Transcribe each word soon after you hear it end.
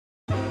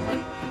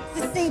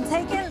Anything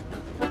taken?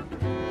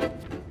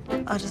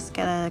 I'll just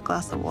get a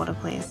glass of water,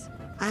 please.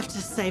 I have to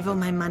save all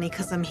my money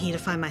because I'm here to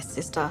find my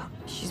sister.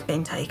 She's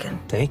been taken.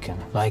 Taken?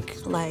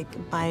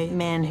 Like by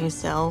men who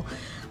sell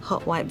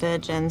hot white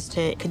virgins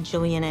to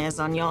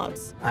cajillionaires on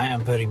yachts. I am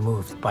very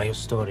moved by your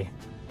story.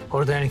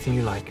 Order anything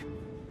you like.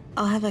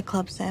 I'll have a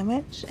club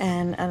sandwich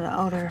and an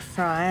order of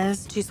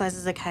fries, 2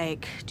 slices of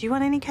cake. Do you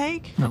want any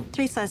cake? No.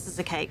 3 slices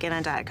of cake and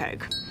a Diet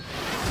Coke.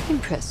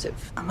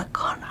 Impressive. I'm a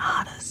con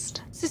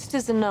artist.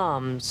 Sisters in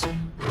arms.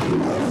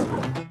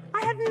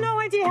 I had no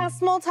idea how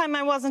small time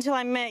I was until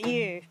I met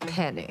you.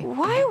 Penny,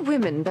 why are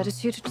women better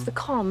suited to the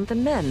calm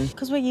than men?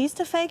 Because we're used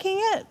to faking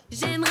it.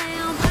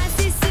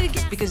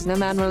 Because no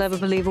man will ever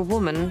believe a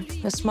woman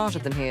is smarter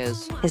than he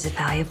is. Is it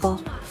valuable?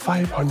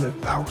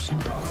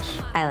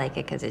 $500,000. I like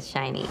it because it's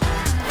shiny.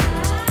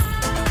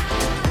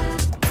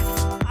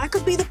 I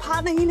could be the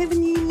partner you never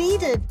knew you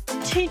needed.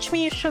 Teach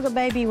me your sugar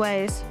baby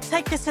ways.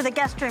 Take this to the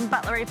guest room,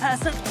 butlery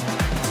person.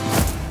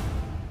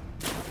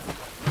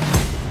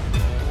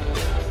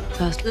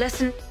 First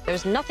lesson, there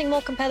is nothing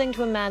more compelling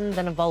to a man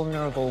than a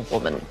vulnerable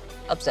woman.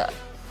 Observe.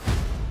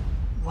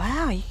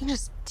 Wow, you can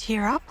just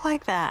tear up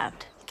like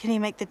that. Can you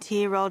make the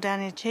tear roll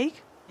down your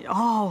cheek?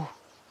 Oh.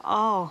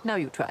 Now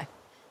you try.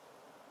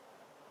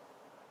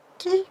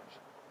 Okay.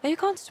 Are you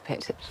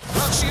constipated?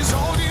 Well, she's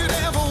all you'd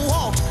ever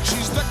want.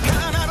 She's the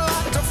kind I'd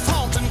like to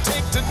flaunt and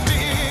take to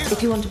dig.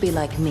 If you want to be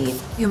like me,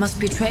 you must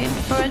be trained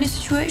for any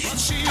situation.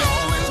 She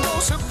always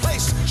knows her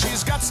place.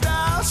 She's got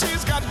style,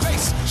 she's got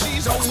grace.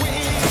 She's a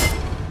win.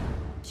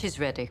 She's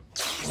ready.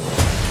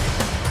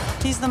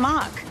 He's the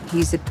mark.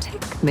 He's a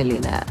tech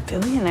millionaire.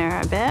 Billionaire,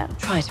 I bet.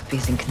 Try to be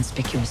as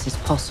inconspicuous as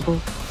possible.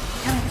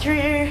 Coming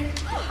through.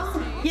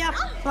 Yep,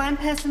 blind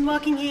person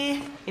walking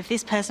here. If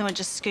this person would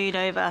just scoot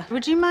over.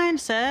 Would you mind,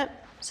 sir?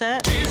 Sir?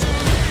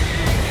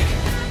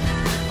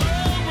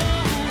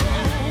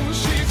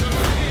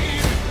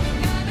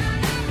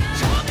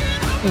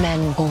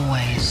 Men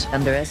always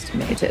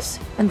underestimate us,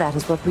 and that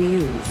is what we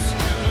use.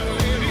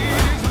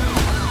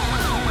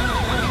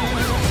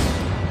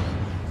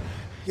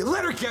 You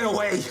let her get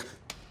away.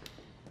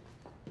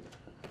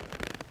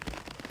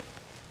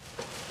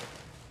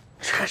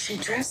 Trashy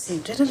dress, you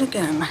did it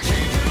again.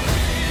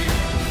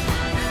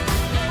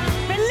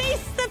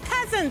 Release the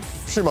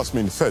peasants! She must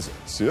mean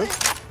pheasants, yeah?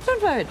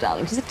 Don't worry,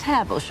 darling. She's a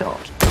terrible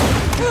short.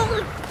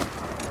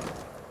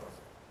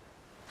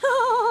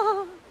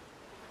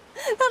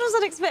 That was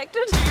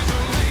unexpected.